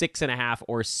around 6.5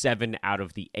 or 7 out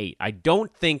of the 8. I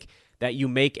don't think that you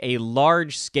make a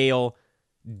large-scale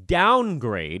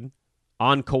downgrade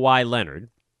on Kawhi Leonard.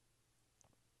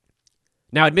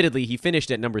 Now, admittedly, he finished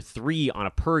at number 3 on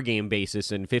a per-game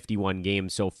basis in 51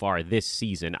 games so far this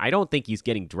season. I don't think he's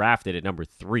getting drafted at number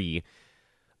 3.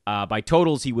 By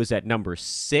totals, he was at number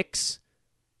 6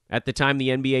 at the time the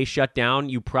NBA shut down.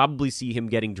 You probably see him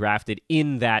getting drafted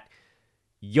in that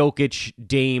Jokic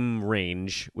Dame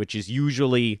range, which is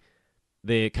usually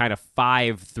the kind of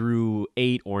 5 through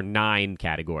 8 or 9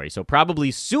 category. So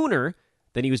probably sooner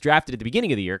than he was drafted at the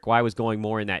beginning of the year. Kawhi was going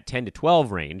more in that 10 to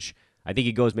 12 range. I think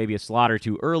he goes maybe a slot or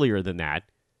 2 earlier than that,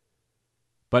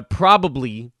 but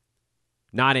probably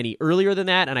not any earlier than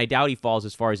that, and I doubt he falls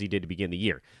as far as he did to begin the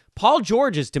year. Paul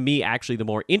George is, to me, actually the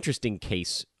more interesting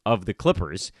case of the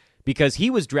Clippers because he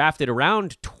was drafted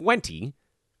around 20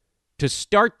 to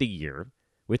start the year,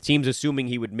 with teams assuming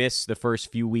he would miss the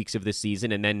first few weeks of the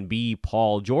season and then be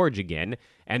Paul George again.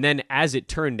 And then as it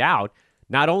turned out,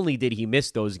 not only did he miss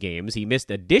those games, he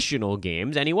missed additional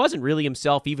games, and he wasn't really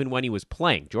himself even when he was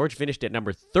playing. George finished at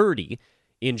number 30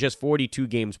 in just 42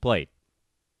 games played.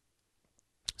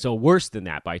 So worse than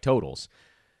that by totals.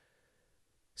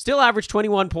 Still averaged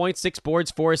 21 points, 6 boards,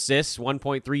 4 assists,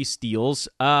 1.3 steals.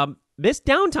 This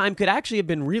downtime could actually have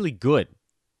been really good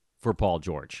for Paul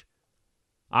George.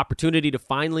 Opportunity to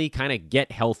finally kind of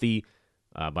get healthy.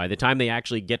 By the time they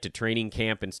actually get to training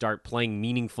camp and start playing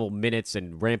meaningful minutes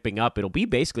and ramping up, it'll be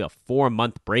basically a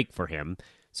 4-month break for him.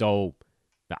 So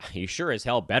he sure as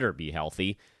hell better be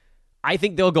healthy. I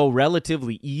think they'll go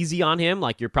relatively easy on him.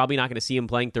 Like, you're probably not going to see him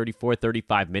playing 34,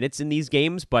 35 minutes in these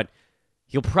games, but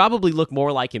he'll probably look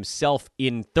more like himself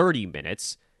in 30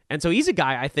 minutes. And so he's a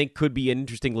guy I think could be an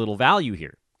interesting little value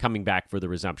here coming back for the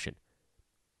resumption.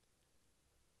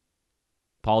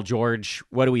 Paul George,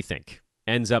 what do we think?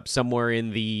 Ends up somewhere in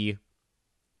the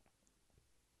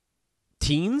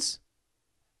teens?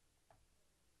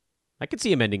 I could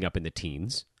see him ending up in the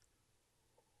teens.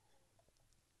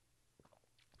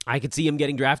 I could see him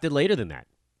getting drafted later than that.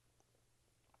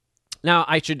 Now,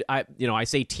 I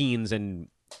say teens, and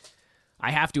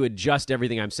I have to adjust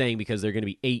everything I'm saying because there are going to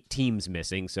be 8 teams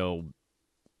missing. So,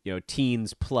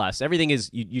 teens plus. Everything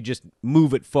is, you just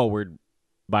move it forward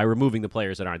by removing the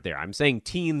players that aren't there. I'm saying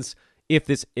teens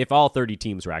if all 30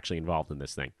 teams were actually involved in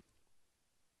this thing.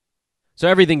 So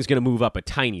everything's going to move up a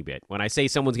tiny bit. When I say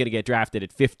someone's going to get drafted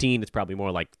at 15, it's probably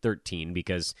more like 13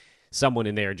 because someone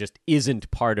in there just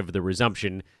isn't part of the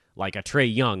resumption, like a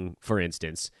Trae Young, for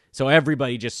instance. So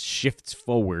everybody just shifts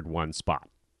forward one spot.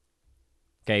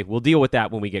 Okay, we'll deal with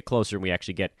that when we get closer and we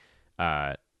actually get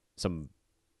some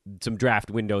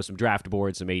draft windows, some draft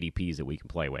boards, some ADPs that we can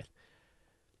play with.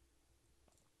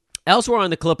 Elsewhere on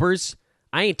the Clippers,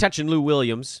 I ain't touching Lou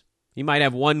Williams. He might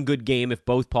have one good game if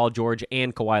both Paul George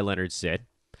and Kawhi Leonard sit.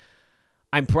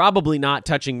 I'm probably not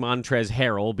touching Montrezl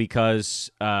Harrell because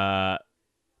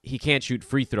he can't shoot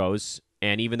free throws,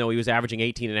 and even though he was averaging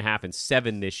 18.5 and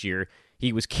 7 this year,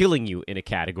 he was killing you in a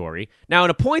category. Now, in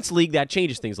a points league, that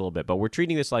changes things a little bit, but we're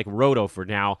treating this like Roto for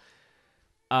now.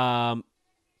 I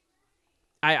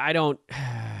don't...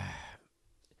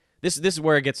 This is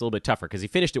where it gets a little bit tougher because he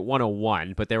finished at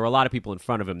 101, but there were a lot of people in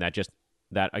front of him that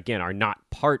again, are not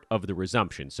part of the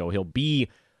resumption. So he'll be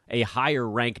a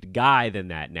higher-ranked guy than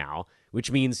that now, which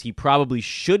means he probably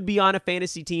should be on a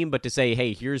fantasy team, but to say,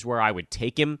 hey, here's where I would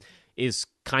take him is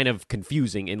kind of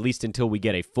confusing, at least until we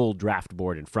get a full draft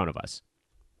board in front of us.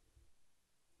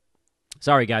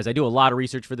 Sorry, guys, I do a lot of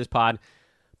research for this pod,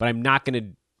 but I'm not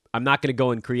going to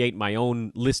go and create my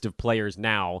own list of players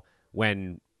now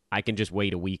when I can just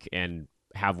wait a week and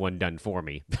have one done for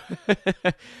me.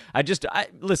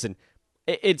 Listen,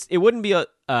 it wouldn't be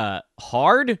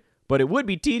hard, but it would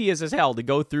be tedious as hell to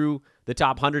go through the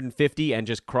top 150 and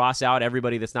just cross out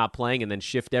everybody that's not playing and then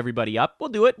shift everybody up. We'll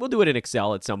do it. We'll do it in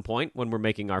Excel at some point when we're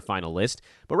making our final list.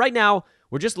 But right now,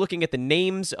 we're just looking at the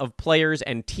names of players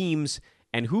and teams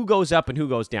and who goes up and who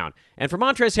goes down. And for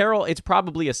Montrezl Harrell, it's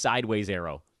probably a sideways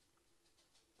arrow.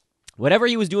 Whatever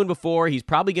he was doing before, he's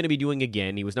probably going to be doing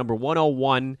again. He was number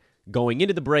 101 going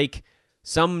into the break.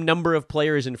 Some number of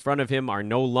players in front of him are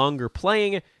no longer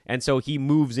playing, and so he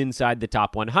moves inside the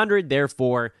top 100.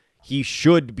 Therefore, he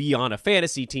should be on a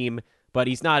fantasy team, but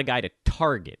he's not a guy to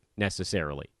target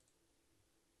necessarily.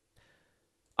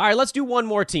 All right, let's do one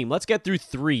more team. Let's get through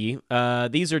 3.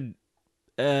 These are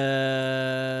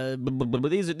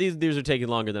taking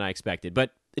longer than I expected,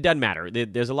 but it doesn't matter.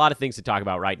 There's a lot of things to talk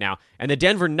about right now, and the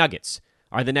Denver Nuggets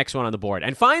are the next one on the board.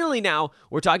 And finally now,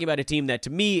 we're talking about a team that to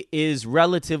me is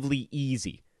relatively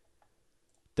easy.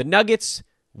 The Nuggets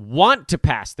want to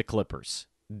pass the Clippers.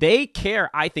 They care,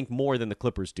 I think, more than the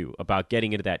Clippers do about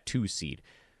getting into that 2 seed.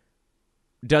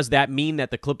 Does that mean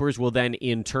that the Clippers will then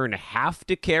in turn have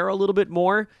to care a little bit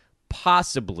more?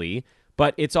 Possibly.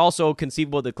 But it's also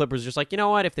conceivable that the Clippers are just like, you know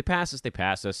what, if they pass us, they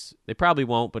pass us. They probably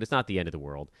won't, but it's not the end of the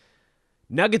world.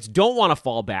 Nuggets don't want to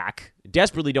fall back,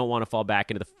 desperately don't want to fall back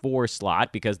into the 4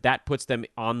 slot because that puts them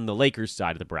on the Lakers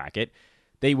side of the bracket.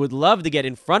 They would love to get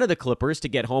in front of the Clippers to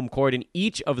get home court in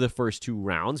each of the first 2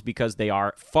 rounds because they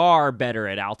are far better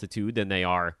at altitude than they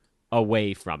are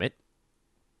away from it.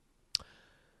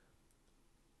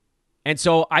 And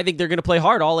so I think they're going to play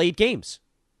hard all 8 games.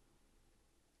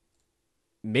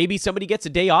 Maybe somebody gets a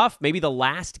day off, maybe the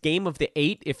last game of the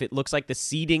 8 if it looks like the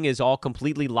seeding is all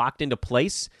completely locked into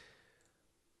place.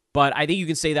 But I think you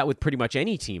can say that with pretty much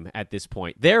any team at this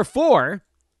point. Therefore,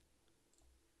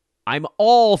 I'm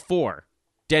all for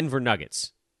Denver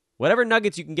Nuggets Whatever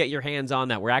nuggets you can get your hands on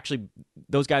that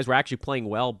those guys were actually playing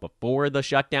well before the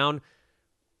shutdown,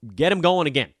 get them going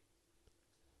again.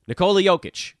 Nikola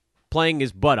Jokic playing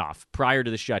his butt off prior to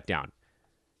the shutdown.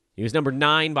 He was number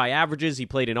 9 by averages. He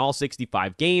played in all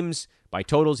 65 games. By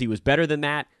totals, he was better than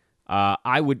that.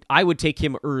 I would take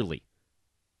him early.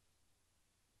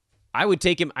 I would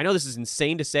take him. I know this is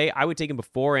insane to say. I would take him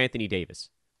before Anthony Davis.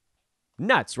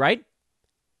 Nuts, right?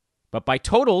 But by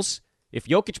totals, if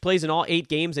Jokic plays in all 8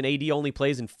 games and AD only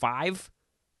plays in 5,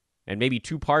 and maybe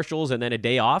 2 partials and then a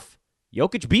day off,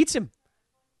 Jokic beats him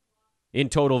in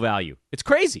total value. It's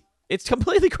crazy. It's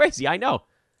completely crazy. I know.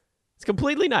 It's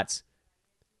completely nuts.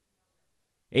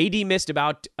 AD missed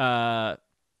about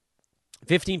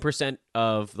 15%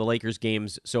 of the Lakers'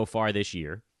 games so far this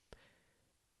year.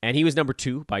 And he was number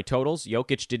 2 by totals.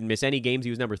 Jokic didn't miss any games. He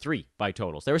was number 3 by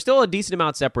totals. There was still a decent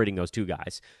amount separating those two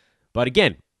guys. But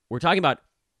again, we're talking about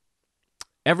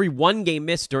every 1 game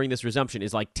missed during this resumption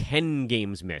is like 10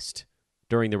 games missed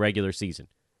during the regular season.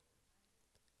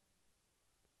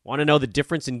 Want to know the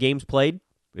difference in games played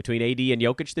between AD and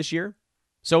Jokic this year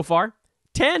so far?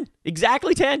 10.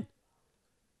 Exactly 10.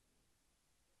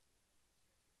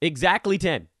 Exactly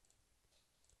 10.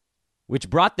 Which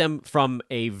brought them from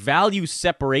a value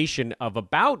separation of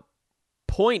about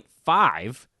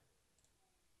 0.5,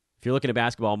 if you're looking at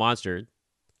Basketball Monster,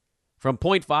 from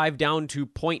 0.5 down to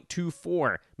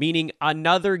 0.24, meaning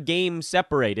another game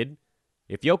separated.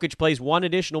 If Jokic plays one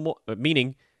additional,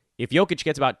 meaning if Jokic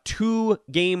gets about 2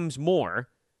 games more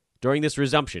during this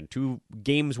resumption, 2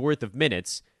 games worth of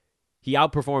minutes, he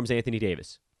outperforms Anthony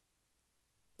Davis.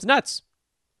 It's nuts.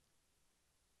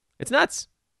 It's nuts.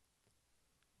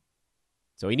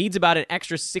 So he needs about an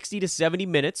extra 60 to 70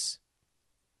 minutes.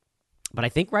 But I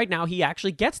think right now he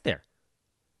actually gets there.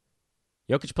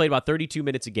 Jokic played about 32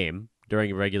 minutes a game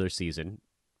during a regular season.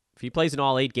 If he plays in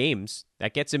all 8 games,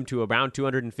 that gets him to around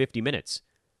 250 minutes.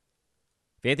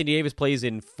 If Anthony Davis plays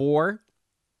in 4,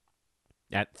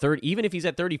 even if he's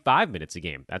at 35 minutes a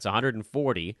game, that's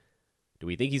 140. Do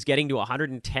we think he's getting to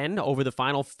 110 over the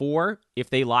final 4 if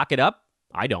they lock it up?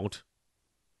 I don't.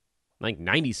 I think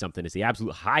 90-something is the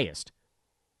absolute highest.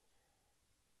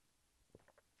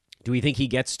 Do we think he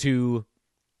gets to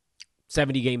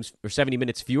 70 games or 70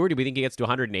 minutes fewer? Do we think he gets to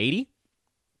 180?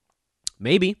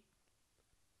 Maybe.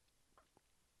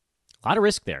 A lot of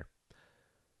risk there.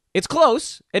 It's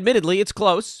close. Admittedly, it's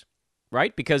close,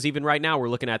 right? Because even right now we're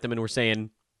looking at them and we're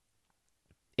saying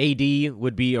AD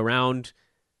would be around,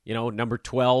 number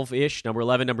 12-ish, number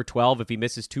 11, number 12 if he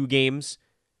misses 2 games.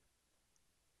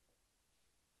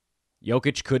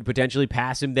 Jokic could potentially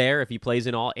pass him there if he plays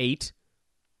in all 8.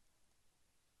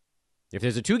 If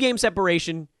there's a 2-game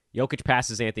separation, Jokic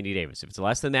passes Anthony Davis. If it's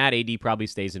less than that, AD probably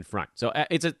stays in front. So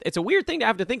it's a weird thing to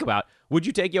have to think about. Would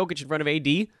you take Jokic in front of AD?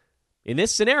 In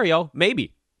this scenario,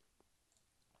 maybe.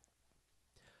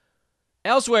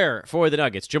 Elsewhere for the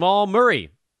Nuggets, Jamal Murray,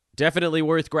 definitely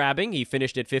worth grabbing. He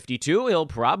finished at 52. He'll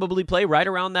probably play right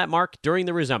around that mark during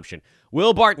the resumption.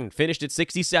 Will Barton finished at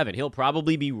 67. He'll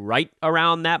probably be right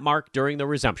around that mark during the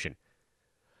resumption.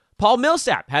 Paul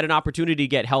Millsap had an opportunity to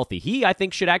get healthy. He, I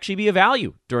think, should actually be a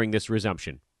value during this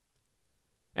resumption.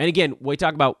 And again, we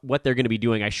talk about what they're going to be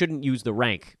doing. I shouldn't use the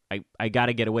rank. I got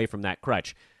to get away from that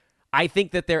crutch. I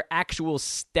think that their actual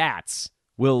stats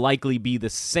will likely be the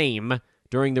same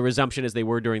during the resumption as they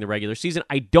were during the regular season.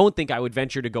 I don't think I would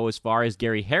venture to go as far as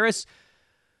Gary Harris,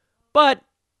 but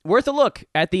worth a look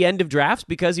at the end of drafts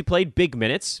because he played big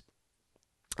minutes.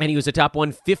 And he was a top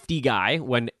 150 guy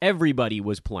when everybody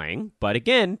was playing. But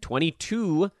again,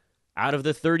 22 out of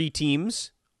the 30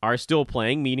 teams are still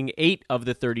playing, meaning 8 of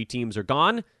the 30 teams are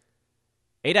gone.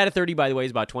 8 out of 30, by the way,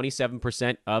 is about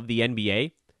 27% of the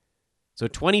NBA. So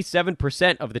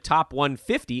 27% of the top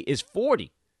 150 is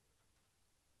 40.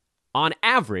 On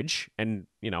average, and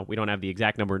we don't have the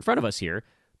exact number in front of us here,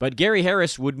 but Gary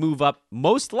Harris would move up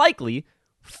most likely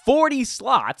 40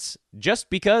 slots just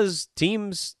because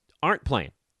teams aren't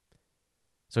playing.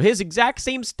 So his exact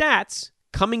same stats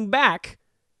coming back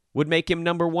would make him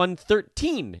number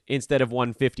 113 instead of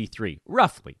 153,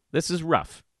 roughly. This is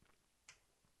rough.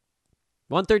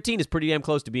 113 is pretty damn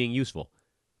close to being useful.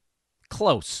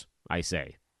 Close, I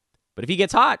say. But if he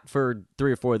gets hot for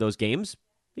 3 or 4 of those games,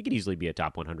 he could easily be a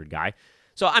top 100 guy.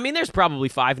 So, there's probably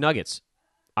 5 Nuggets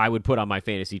I would put on my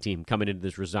fantasy team coming into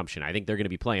this resumption. I think they're going to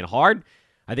be playing hard.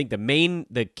 I think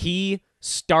the key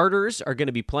starters are going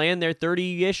to be playing their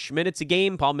 30-ish minutes a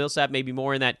game. Paul Millsap maybe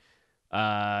more in that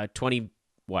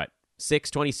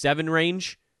 27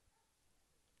 range.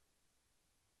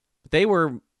 But they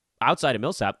were, outside of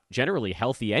Millsap, generally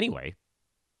healthy anyway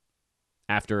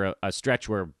after a stretch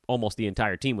where almost the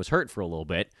entire team was hurt for a little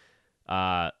bit.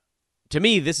 to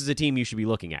me, this is a team you should be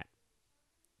looking at.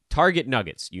 Target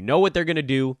Nuggets. You know what they're going to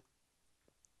do.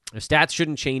 The stats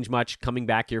shouldn't change much coming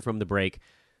back here from the break.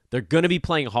 They're going to be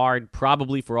playing hard,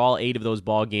 probably for all 8 of those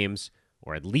ball games,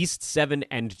 or at least 7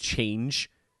 and change.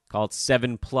 Call it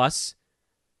 7+.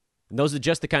 And those are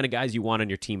just the kind of guys you want on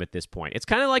your team at this point. It's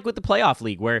kind of like with the playoff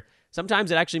league, where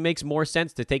sometimes it actually makes more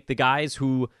sense to take the guys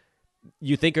who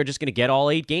you think are just going to get all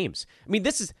 8 games. I mean,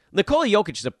 Nikola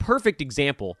Jokic is a perfect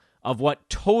example of what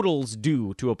totals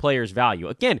do to a player's value.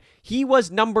 Again, he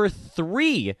was number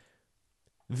 3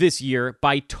 this year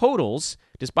by totals,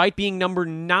 despite being number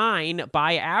 9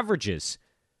 by averages.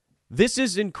 This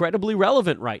is incredibly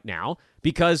relevant right now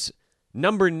because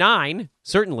number 9,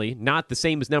 certainly not the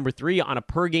same as number 3 on a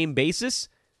per-game basis.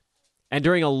 And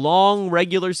during a long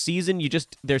regular season,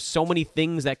 there's so many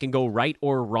things that can go right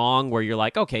or wrong where you're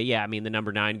like, okay, yeah, I mean, the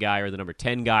number 9 guy or the number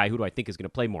 10 guy, who do I think is going to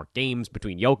play more games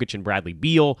between Jokic and Bradley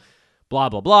Beal, blah,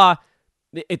 blah, blah.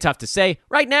 It's tough to say.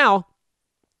 Right now,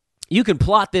 you can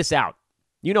plot this out.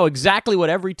 You know exactly what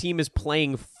every team is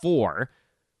playing for,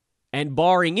 and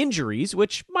barring injuries,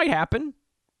 which might happen,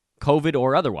 COVID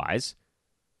or otherwise,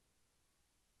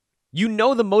 you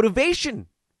know the motivation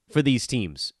for these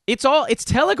teams. It's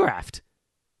telegraphed.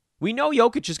 We know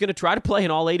Jokic is going to try to play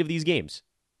in all 8 of these games,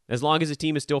 as long as his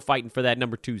team is still fighting for that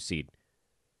number 2 seed.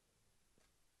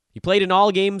 He played in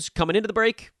all games coming into the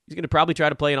break. He's going to probably try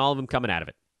to play in all of them coming out of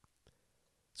it.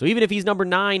 So even if he's number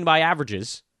 9 by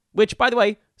averages, which, by the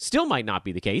way, still might not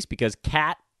be the case because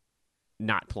Cat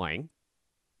not playing.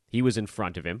 He was in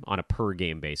front of him on a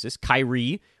per-game basis.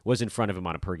 Kyrie was in front of him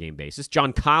on a per-game basis.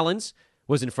 John Collins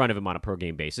was in front of him on a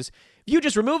per-game basis. If you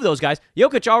just remove those guys,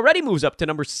 Jokic already moves up to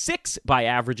number 6 by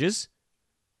averages.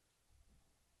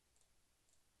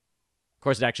 Of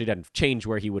course, it actually doesn't change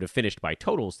where he would have finished by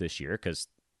totals this year because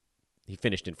he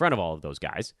finished in front of all of those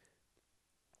guys.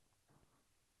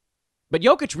 But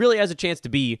Jokic really has a chance to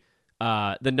be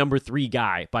the number 3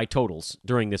 guy by totals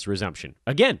during this resumption.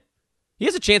 Again, he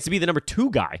has a chance to be the number 2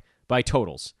 guy by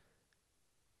totals.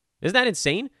 Isn't that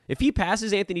insane? If he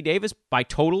passes Anthony Davis by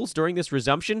totals during this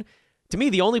resumption, to me,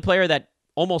 the only player that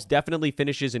almost definitely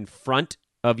finishes in front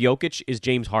of Jokic is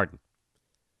James Harden.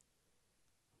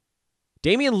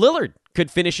 Damian Lillard could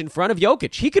finish in front of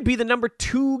Jokic. He could be the number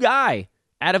 2 guy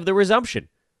out of the resumption.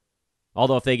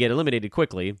 Although if they get eliminated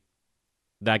quickly,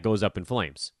 that goes up in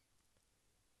flames.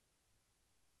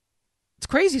 It's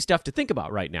crazy stuff to think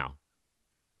about right now.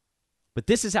 But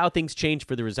this is how things change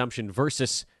for the resumption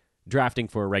versus drafting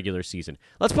for a regular season.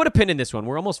 Let's put a pin in this one.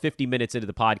 We're almost 50 minutes into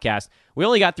the podcast. We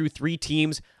only got through 3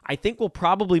 teams. I think we'll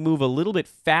probably move a little bit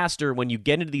faster when you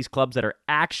get into these clubs that are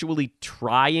actually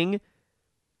trying.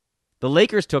 The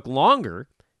Lakers took longer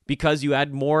because you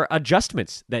had more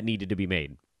adjustments that needed to be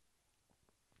made.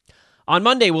 On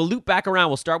Monday, we'll loop back around.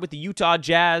 We'll start with the Utah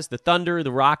Jazz, the Thunder,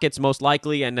 the Rockets most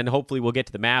likely, and then hopefully we'll get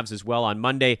to the Mavs as well on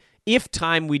Monday. If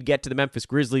time, we'd get to the Memphis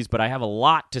Grizzlies, but I have a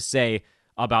lot to say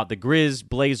about the Grizz,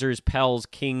 Blazers, Pels,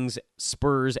 Kings,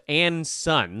 Spurs, and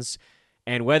Suns,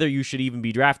 and whether you should even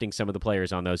be drafting some of the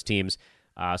players on those teams.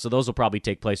 So those will probably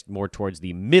take place more towards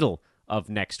the middle of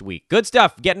next week. Good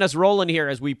stuff getting us rolling here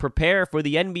as we prepare for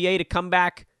the NBA to come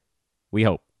back, we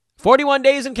hope. 41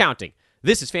 days and counting.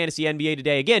 This is Fantasy NBA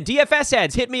Today. Again, DFS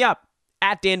heads, hit me up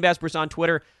at Dan Besbris on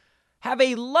Twitter. Have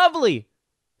a lovely,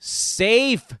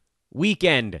 safe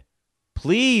weekend.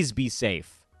 Please be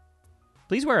safe.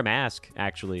 Please wear a mask,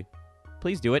 actually.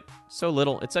 Please do it. So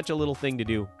little. It's such a little thing to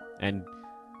do, and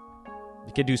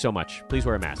it can do so much. Please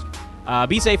wear a mask.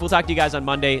 Be safe. We'll talk to you guys on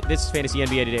Monday. This is Fantasy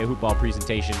NBA Today, a hoopball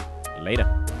presentation. Later.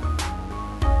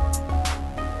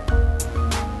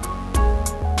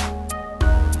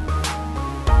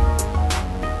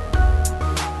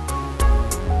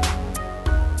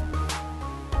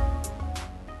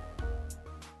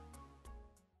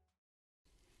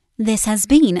 This has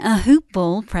been a Hoop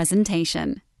Ball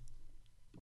presentation.